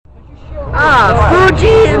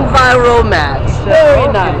Fuji Enviromax.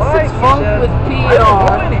 Very nice. It's funk with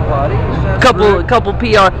PR. Couple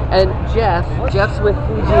PR. And Jeff's with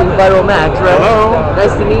Fuji Enviromax, right? Hello.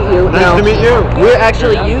 Nice to meet you. Nice to meet you. We're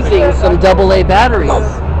actually using some AA batteries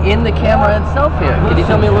in the camera itself here. Can you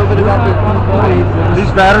tell me a little bit about the These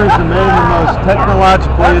batteries are made in the most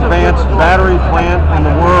technologically advanced battery plant in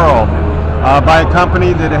the world by a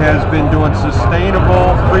company that has been doing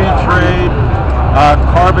sustainable, free trade,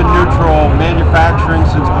 carbon neutral manufacturing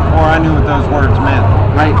since before I knew what those words meant.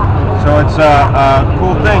 Right. So it's a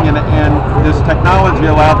cool thing, and this technology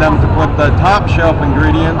allowed them to put the top shelf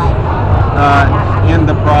ingredients in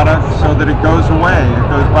the product so that it goes away. It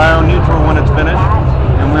goes bio-neutral when it's finished,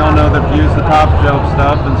 and we all know that if you use the top shelf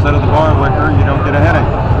stuff instead of the bar liquor, you don't get a headache.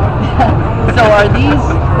 So are these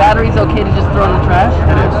batteries okay to just throw in the trash?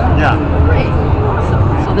 It is, yeah. Great.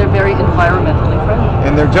 So they're very environmentally friendly.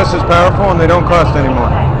 And they're just as powerful, and they don't cost any more.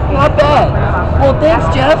 Not bad. Well, thanks,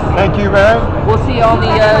 Jeff. Thank you, Barry. We'll see you on the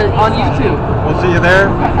on YouTube. We'll see you there.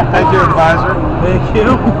 Thank you, advisor. Thank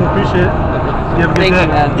you. Appreciate it. You have a good day.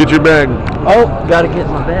 Man. Get your bag. Oh, gotta get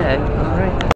my bag.